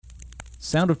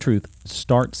Sound of Truth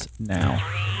starts now.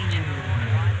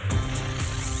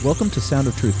 Welcome to Sound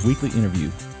of Truth Weekly Interview,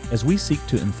 as we seek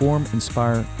to inform,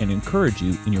 inspire, and encourage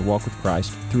you in your walk with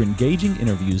Christ through engaging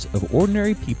interviews of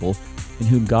ordinary people in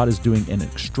whom God is doing an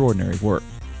extraordinary work.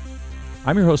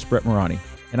 I'm your host, Brett Morani,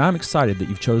 and I'm excited that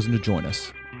you've chosen to join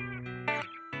us.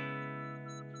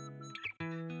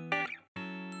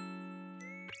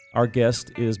 Our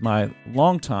guest is my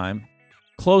longtime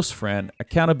close friend,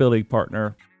 accountability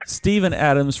partner, Stephen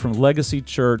Adams from Legacy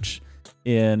Church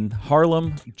in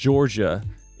Harlem, Georgia,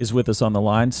 is with us on the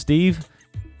line. Steve,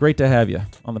 great to have you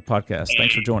on the podcast.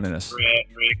 Thanks for joining us.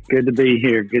 Good to be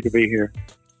here. Good to be here.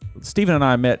 Stephen and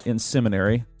I met in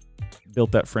seminary,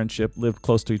 built that friendship, lived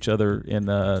close to each other in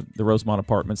the Rosemont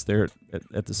apartments there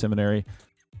at the seminary,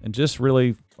 and just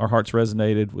really our hearts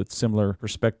resonated with similar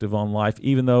perspective on life.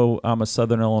 Even though I'm a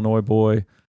Southern Illinois boy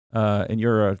and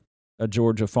you're a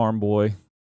Georgia farm boy,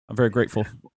 I'm very grateful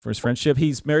for his friendship.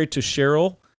 He's married to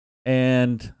Cheryl,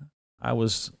 and I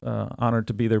was honored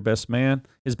to be his best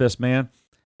man,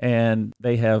 and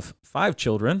they have 5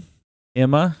 children: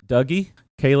 Emma, Dougie,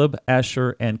 Caleb,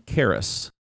 Asher, and Karis.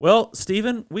 Well,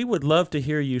 Stephen, we would love to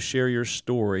hear you share your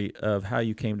story of how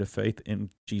you came to faith in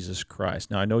Jesus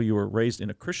Christ. Now, I know you were raised in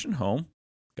a Christian home,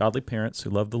 godly parents who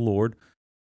loved the Lord,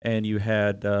 and you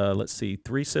had,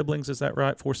 3 siblings, is that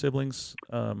right? 4 siblings?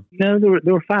 No,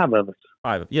 there were 5 of us.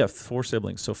 5, yeah, 4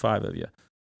 siblings, so 5 of you.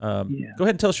 Yeah. Go ahead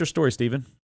and tell us your story, Stephen.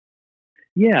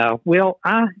 Yeah, well,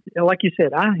 like you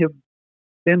said, I have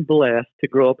been blessed to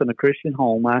grow up in a Christian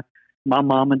home. My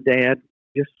mom and dad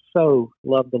just so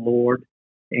loved the Lord,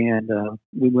 and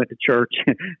we went to church,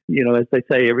 as they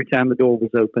say, every time the door was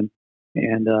open.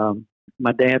 And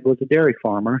my dad was a dairy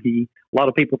farmer. A lot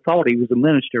of people thought he was a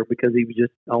minister because he was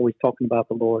just always talking about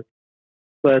the Lord.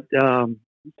 But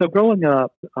so growing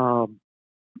up,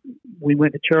 we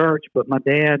went to church, but my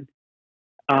dad,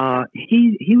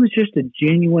 he was just a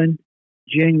genuine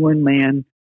man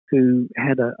who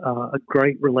had a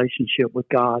great relationship with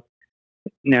God.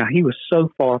 Now, he was so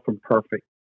far from perfect,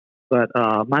 but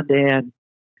my dad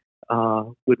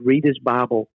would read his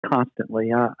Bible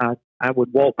constantly. I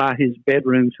would walk by his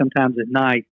bedroom sometimes at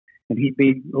night, and he'd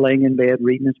be laying in bed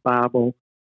reading his Bible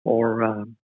or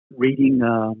reading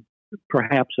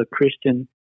perhaps a Christian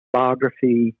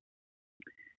biography.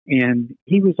 And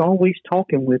he was always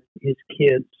talking with his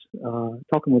kids,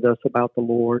 talking with us about the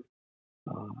Lord.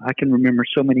 I can remember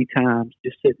so many times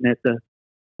just sitting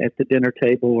at the dinner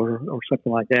table or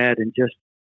something like that, and just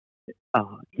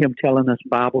him telling us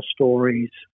Bible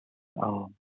stories.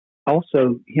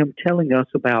 Also, him telling us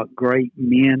about great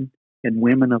men and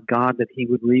women of God that he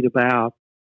would read about,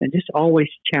 and just always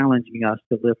challenging us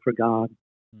to live for God.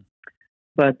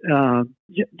 But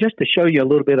just to show you a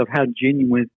little bit of how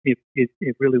genuine it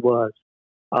really was,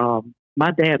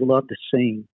 my dad loved to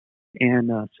sing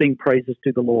and sing praises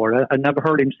to the Lord. I never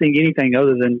heard him sing anything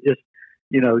other than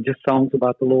just songs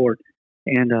about the Lord.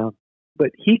 And but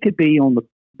he could be on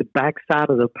the backside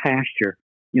of the pasture,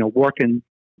 working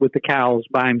with the cows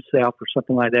by himself or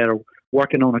something like that, or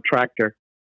working on a tractor.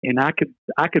 And I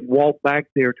could walk back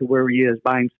there to where he is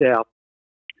by himself.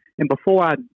 And before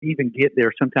I'd even get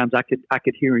there, sometimes I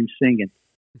could hear him singing.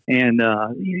 And,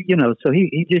 so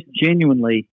he just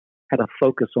genuinely had a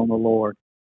focus on the Lord.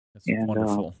 That's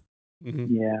wonderful.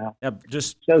 Yeah.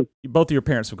 Both of your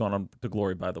parents have gone on to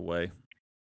glory, by the way.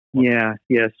 Yeah,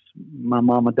 yes. My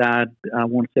mama died, I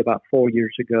want to say about 4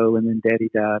 years ago, and then Daddy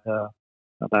died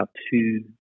about two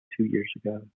years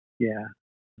ago. Yeah.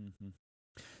 Mm-hmm.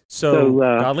 So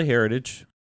godly heritage.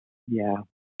 Yeah.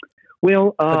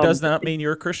 Well, that does not mean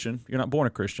you're a Christian. You're not born a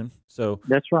Christian. So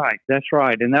That's right.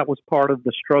 And that was part of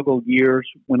the struggle years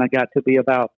when I got to be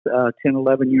about 10,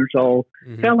 11 years old.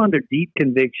 Mm-hmm. Fell under deep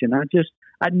conviction.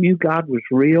 I knew God was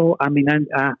real. I mean,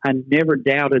 I never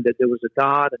doubted that there was a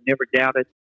God. I never doubted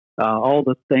all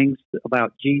the things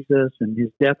about Jesus and his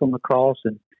death on the cross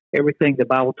and everything the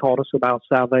Bible taught us about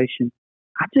salvation.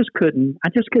 I just couldn't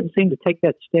seem to take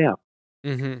that step.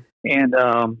 Mm-hmm. And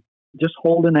just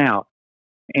holding out.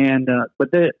 And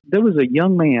but there was a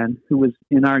young man who was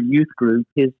in our youth group.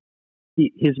 His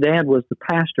dad was the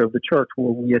pastor of the church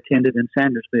where we attended in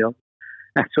Sandersville.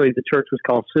 Actually, the church was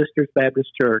called Sisters Baptist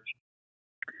Church.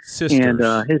 Sisters.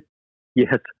 And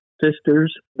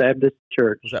Sisters Baptist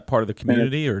Church. Was that part of the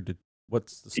community, or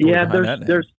what's the story behind that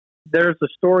name? There's a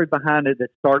story behind it that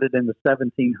started in the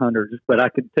 1700s, but I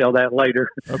could tell that later.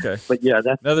 Okay. But yeah,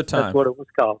 that's what it was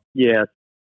called. Yes.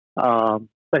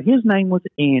 But his name was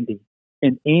Andy.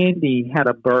 And Andy had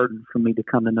a burden for me to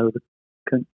come to know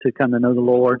the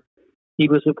Lord. He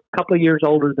was a couple of years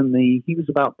older than me. He was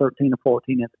about 13 or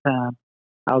 14 at the time.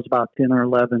 I was about 10 or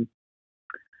 11.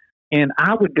 And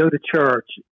I would go to church,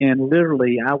 and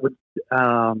literally, I would,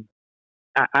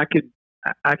 I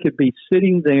could be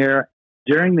sitting there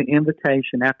during the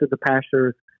invitation after the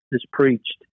pastor has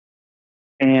preached,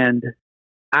 and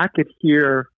I could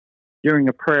hear during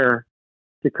a prayer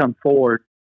to come forward,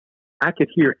 I could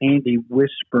hear Andy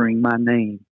whispering my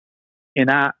name, and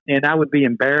I would be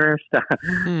embarrassed,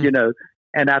 you know,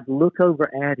 and I'd look over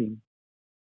at him,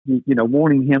 you know,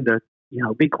 warning him to, you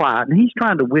know, be quiet, and he's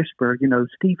trying to whisper, you know,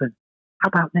 Stephen, how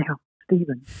about now,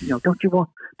 Stephen? You know, don't you want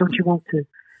to?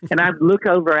 And I'd look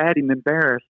over at him,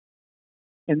 embarrassed,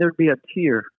 and there'd be a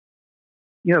tear,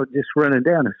 you know, just running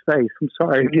down his face. I'm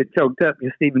sorry to get choked up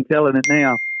just even telling it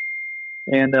now.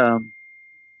 And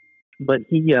but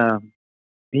he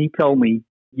told me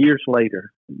years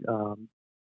later.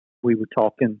 We were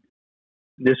talking.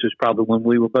 This was probably when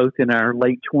we were both in our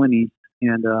late 20s,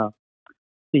 and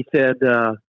he said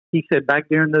back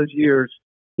during those years,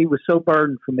 he was so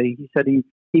burdened for me. He said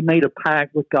he made a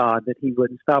pact with God that he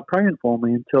wouldn't stop praying for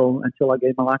me until I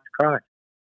gave my life to Christ.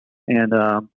 And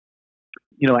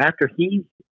you know, after he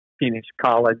finished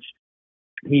college,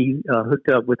 he hooked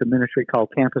up with a ministry called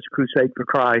Campus Crusade for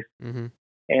Christ,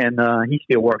 and he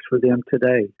still works for them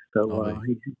today. So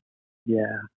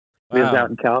lives out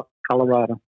in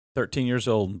Colorado. 13 years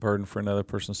old and burdened for another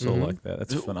person's soul like that.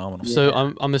 That's phenomenal. So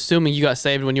I'm assuming you got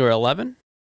saved when you were 11?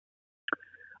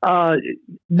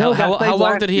 No. How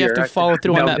long did he have to follow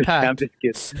through on that path? I'm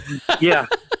just kidding. Yeah.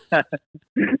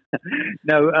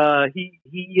 No, he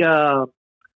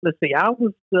let's see,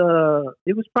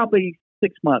 it was probably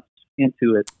 6 months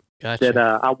into it that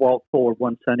I walked forward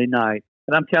one Sunday night.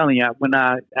 And I'm telling you, when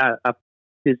I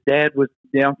his dad was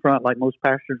down front like most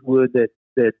pastors would that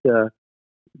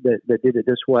did it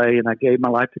this way, and I gave my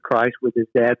life to Christ with his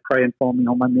dad praying for me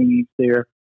on my knees there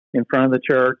in front of the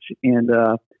church. And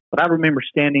but I remember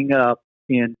standing up,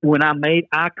 and when I made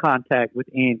eye contact with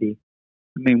Andy,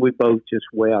 I mean, we both just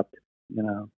wept, you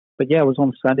know. But yeah, it was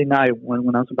on Sunday night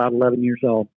when I was about 11 years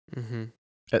old. Mm-hmm.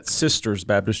 At Sisters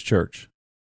Baptist Church.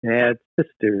 At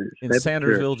Sisters. In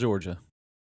Sandersville, Georgia.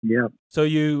 Yeah. So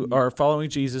you are following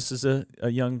Jesus as a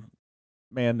young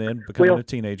man then, becoming a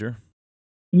teenager.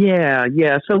 Yeah.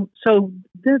 So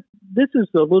this is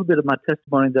a little bit of my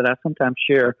testimony that I sometimes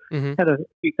share. Had a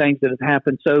few things that have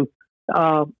happened. So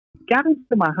got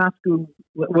into my high school.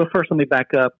 Well, first let me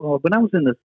back up. When I was in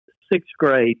the 6th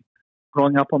grade,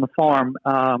 growing up on the farm,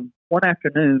 one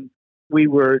afternoon we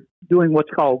were doing what's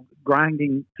called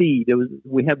grinding feed.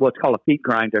 We had what's called a feed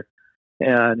grinder,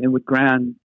 and it would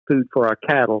grind food for our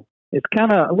cattle. It's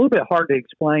kind of a little bit hard to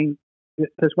explain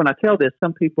because when I tell this,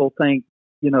 some people think,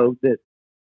 you know, that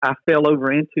I fell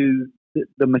over into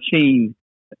the machine,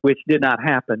 which did not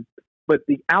happen. But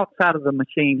the outside of the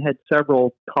machine had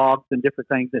several cogs and different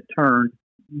things that turned.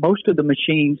 Most of the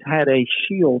machines had a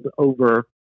shield over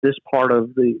this part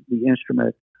of the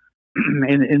instrument.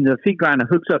 and the feed grinder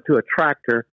hooks up to a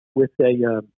tractor with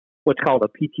a what's called a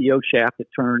PTO shaft that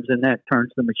turns, and that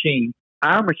turns the machine.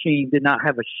 Our machine did not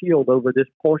have a shield over this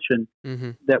portion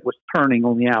that was turning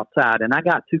on the outside, and I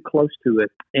got too close to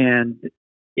it, and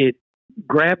it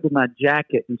grabbed my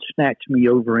jacket and snatched me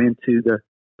over into the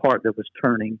part that was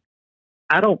turning.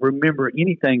 I don't remember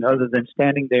anything other than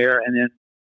standing there, and then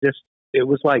it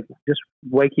was like just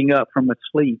waking up from a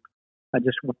sleep. I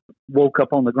just woke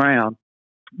up on the ground.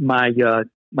 My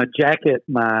jacket,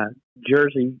 my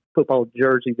football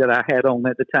jersey that I had on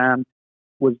at the time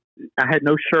I had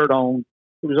no shirt on.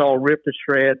 It was all ripped to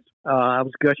shreds. I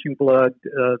was gushing blood.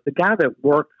 The guy that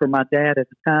worked for my dad at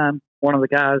the time, one of the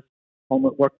guys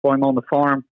worked for him on the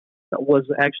farm, was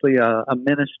actually a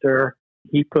minister.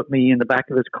 He put me in the back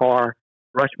of his car,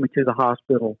 rushed me to the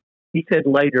hospital. He said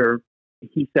later,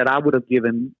 I would have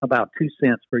given about 2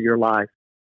 cents for your life.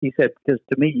 He said, because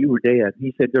to me, you were dead.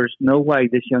 He said, there's no way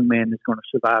this young man is going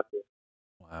to survive this.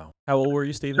 Wow. How old were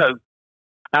you, Stephen? So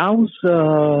I was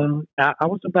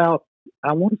about,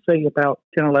 I want to say about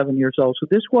 10, 11 years old. So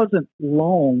this wasn't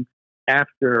long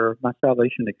after my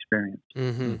salvation experience.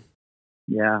 Mm-hmm.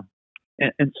 Yeah.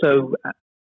 And so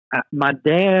my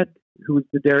dad, who was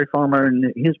the dairy farmer,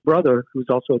 and his brother, who was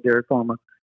also a dairy farmer,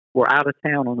 were out of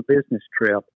town on a business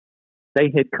trip. They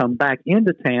had come back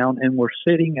into town and were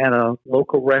sitting at a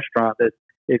local restaurant that,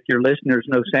 if your listeners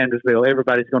know Sandersville,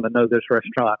 everybody's going to know this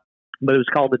restaurant. But it was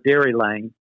called the Dairy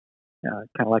Lane, kind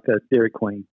of like a Dairy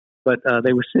Queen. But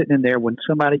they were sitting in there when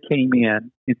somebody came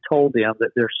in and told them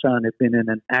that their son had been in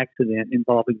an accident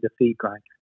involving the feed grinder.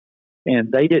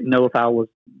 And they didn't know if I was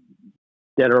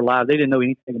dead or alive. They didn't know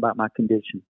anything about my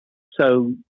condition.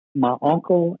 So my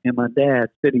uncle and my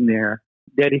dad sitting there,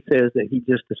 Daddy says that he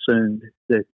just assumed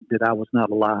that I was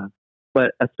not alive,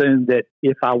 but assumed that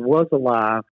if I was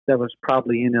alive, that was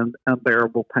probably in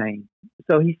unbearable pain.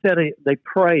 So he said they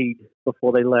prayed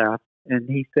before they left, and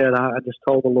he said, I just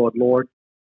told the Lord,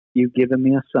 you've given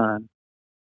me a son,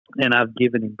 and I've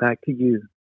given him back to you.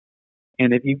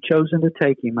 And if you've chosen to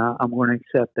take him, I'm going to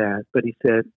accept that. But he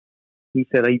said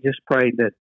he just prayed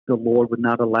that the Lord would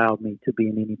not allow me to be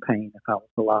in any pain if I was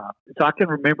alive. So I can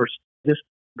remember just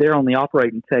there on the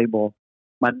operating table,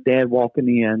 my dad walking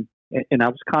in, and I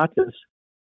was conscious,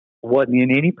 wasn't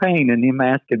in any pain, and him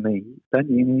asking me, "Son,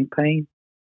 you in any pain?"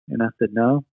 And I said,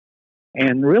 "No."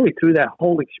 And really, through that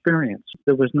whole experience,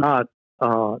 there was not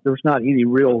any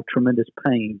real tremendous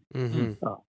pain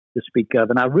to speak of.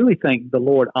 And I really think the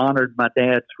Lord honored my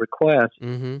dad's request.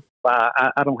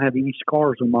 I don't have any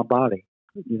scars on my body,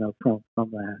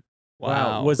 from that.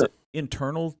 Wow. Was it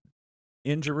internal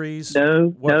injuries? No,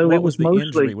 what was it was the mostly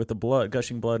injury with the blood,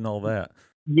 gushing blood and all that?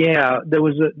 Yeah, there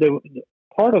was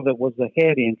part of it was a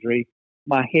head injury.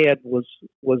 My head was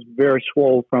very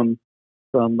swollen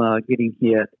from getting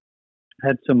hit.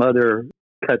 Had some other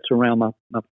cuts around my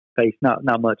face,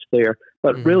 not much there,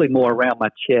 but really more around my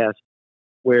chest,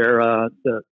 where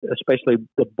especially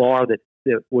the bar that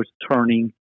was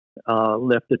turning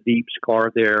left a deep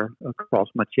scar there across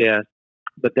my chest.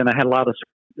 But then I had a lot of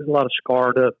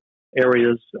scarred up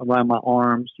areas around my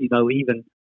arms. Even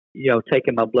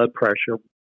taking my blood pressure,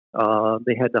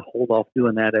 they had to hold off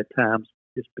doing that at times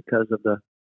just because of the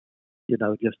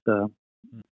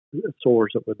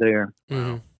sores that were there.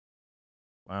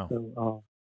 Wow. So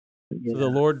the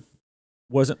Lord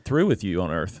wasn't through with you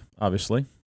on earth, obviously.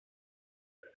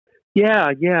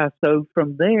 Yeah. So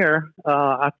from there,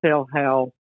 I tell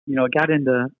how, I got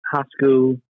into high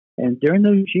school, and during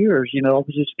those years, I was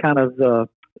just kind of,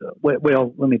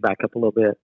 well, let me back up a little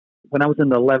bit. When I was in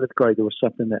the 11th grade, there was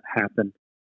something that happened.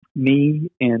 Me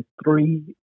and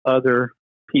 3 other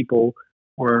people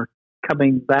were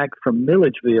coming back from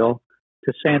Milledgeville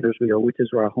to Sandersville, which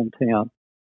is our hometown.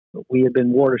 We had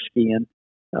been water skiing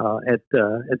at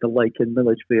the lake in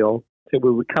Milledgeville. So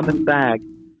we were coming back,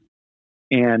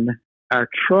 and our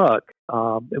truck,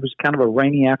 it was kind of a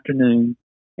rainy afternoon,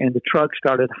 and the truck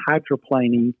started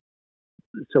hydroplaning.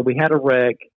 So we had a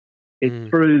wreck.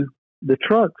 The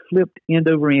truck flipped end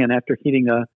over end after hitting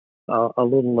a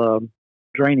little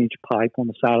drainage pipe on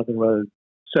the side of the road.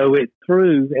 So it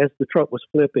threw, as the truck was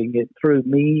flipping, it threw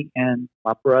me and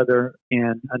my brother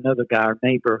and another guy, our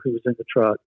neighbor, who was in the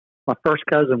truck. My first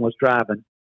cousin was driving.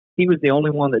 He was the only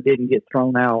one that didn't get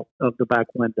thrown out of the back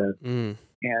window. And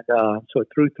so it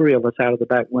threw 3 of us out of the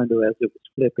back window as it was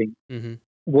flipping.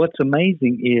 What's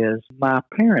amazing is my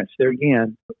parents, there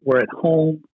again, were at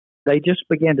home. They just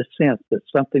began to sense that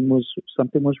something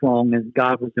was wrong, and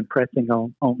God was impressing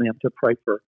on them to pray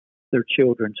for their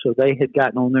children. So they had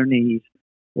gotten on their knees,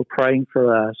 were praying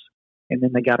for us, and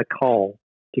then they got a call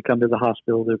to come to the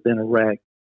hospital. There had been a wreck.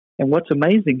 And what's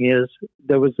amazing is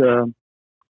there was a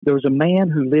man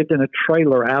who lived in a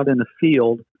trailer out in the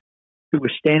field who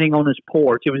was standing on his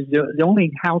porch. It was the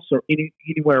only house or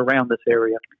anywhere around this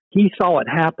area. He saw it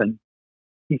happen.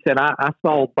 He said, I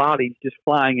saw bodies just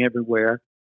flying everywhere.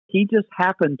 He just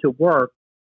happened to work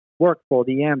for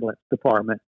the ambulance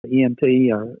department,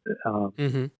 EMT.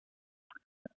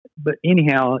 But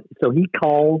anyhow, so he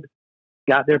called,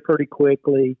 got there pretty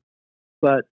quickly.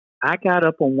 But I got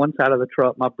up on one side of the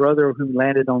truck. My brother, who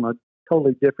landed on a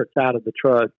totally different side of the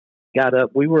truck, got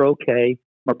up. We were okay.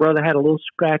 My brother had a little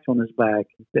scratch on his back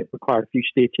that required a few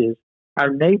stitches. Our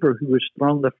neighbor, who was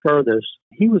thrown the furthest,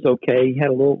 he was okay. He had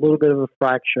a little bit of a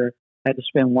fracture, had to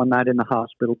spend one night in the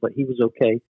hospital, but he was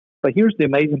okay. But here's the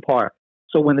amazing part.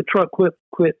 So when the truck quit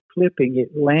flipping, it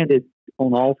landed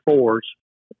on all 4s.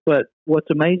 But what's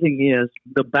amazing is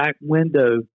the back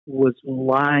window was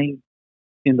lying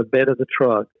in the bed of the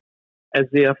truck, as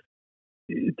if,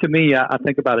 to me, I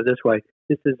think about it this way.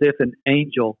 It's as if an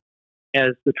angel,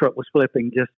 as the truck was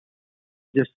flipping,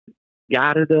 just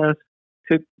guided us,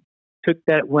 took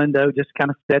that window, just kind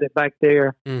of set it back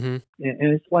there. And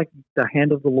it's like the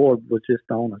hand of the Lord was just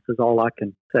on us, is all I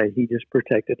can say. He just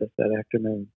protected us that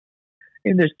afternoon.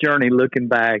 In this journey, looking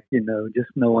back, just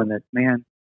knowing that, man,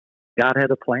 God had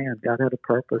a plan. God had a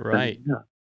purpose. Right. And,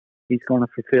 He's going to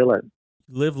fulfill it.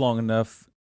 Live long enough.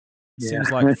 Seems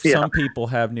like some people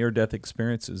have near-death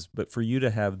experiences, but for you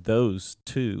to have those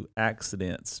 2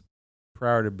 accidents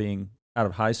prior to being out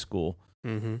of high school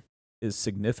is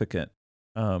significant.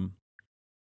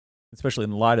 Especially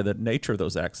in light of the nature of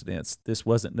those accidents. This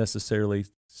wasn't necessarily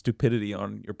stupidity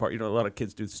on your part. A lot of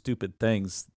kids do stupid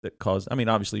things that cause,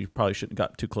 obviously you probably shouldn't have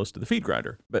got too close to the feed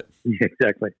grinder, but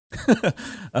exactly.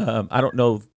 I don't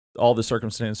know all the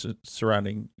circumstances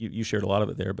surrounding you. You shared a lot of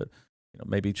it there, but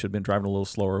maybe you should have been driving a little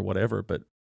slower or whatever, but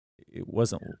it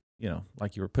wasn't,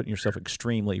 like you were putting yourself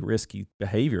extremely risky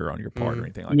behavior on your part or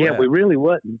anything like that. Yeah, we really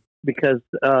wasn't, because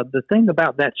the thing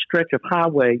about that stretch of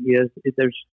highway is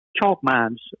there's chalk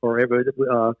mines, or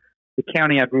the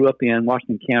county I grew up in,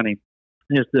 Washington County,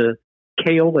 is the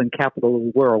kale and capital of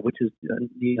the world, which is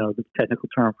the technical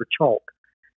term for chalk.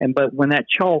 But when that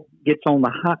chalk gets on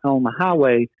the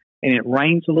highway and it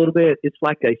rains a little bit, it's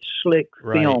like a slick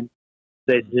film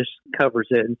that just covers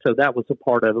it. And so that was a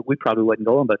part of it. We probably wasn't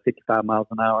going about 55 miles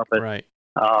an hour, but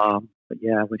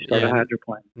yeah, we started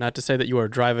hydroplaning. Not to say that you are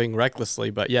driving recklessly,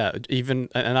 but yeah,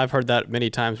 and I've heard that many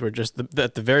times, where just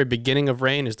at the very beginning of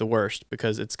rain is the worst,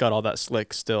 because it's got all that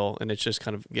slick still, and it's just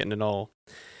kind of getting it all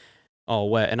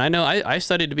wet. And I know I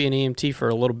studied to be an EMT for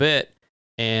a little bit,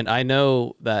 and I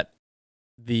know that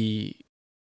the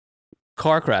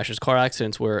car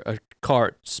accidents where a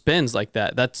car spins like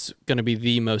that, that's going to be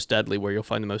the most deadly, where you'll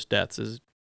find the most deaths, is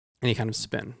any kind of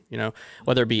spin,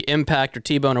 whether it be impact or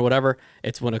T-bone or whatever.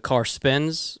 It's when a car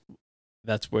spins,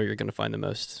 that's where you're going to find the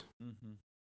most. Mm-hmm.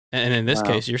 And in this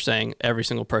case, you're saying every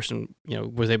single person,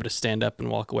 was able to stand up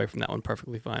and walk away from that one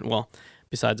perfectly fine. Well,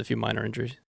 besides a few minor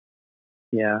injuries.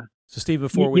 Yeah. So Steve,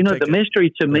 before we the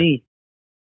mystery to me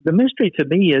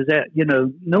is that,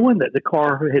 knowing that the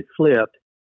car had flipped,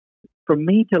 for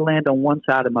me to land on one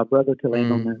side and my brother to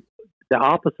land on the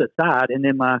opposite side, and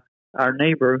then our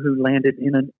neighbor who landed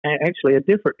in actually a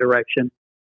different direction,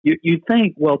 you'd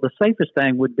think, well, the safest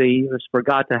thing would be for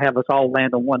God to have us all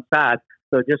land on one side,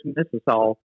 so it just miss us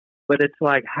all. But it's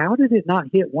like, how did it not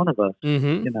hit one of us?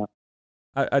 Mm-hmm.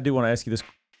 I do want to ask you this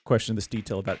question, this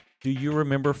detail about, do you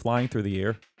remember flying through the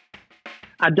air?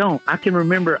 I don't. I can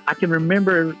remember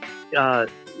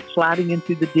sliding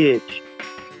into the ditch,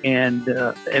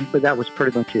 but that was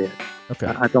pretty much it. Okay.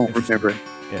 I don't remember it.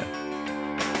 Yeah.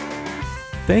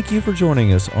 Thank you for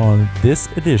joining us on this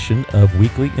edition of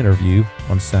Weekly Interview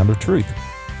on Sound of Truth.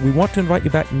 We want to invite you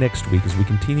back next week as we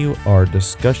continue our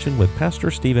discussion with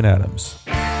Pastor Stephen Adams.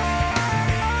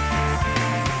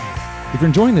 If you're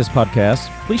enjoying this podcast,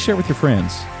 please share with your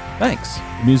friends. Thanks.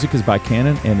 The music is by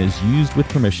Canon and is used with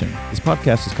permission. This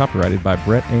podcast is copyrighted by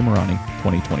Brett A. Morani,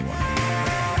 2021.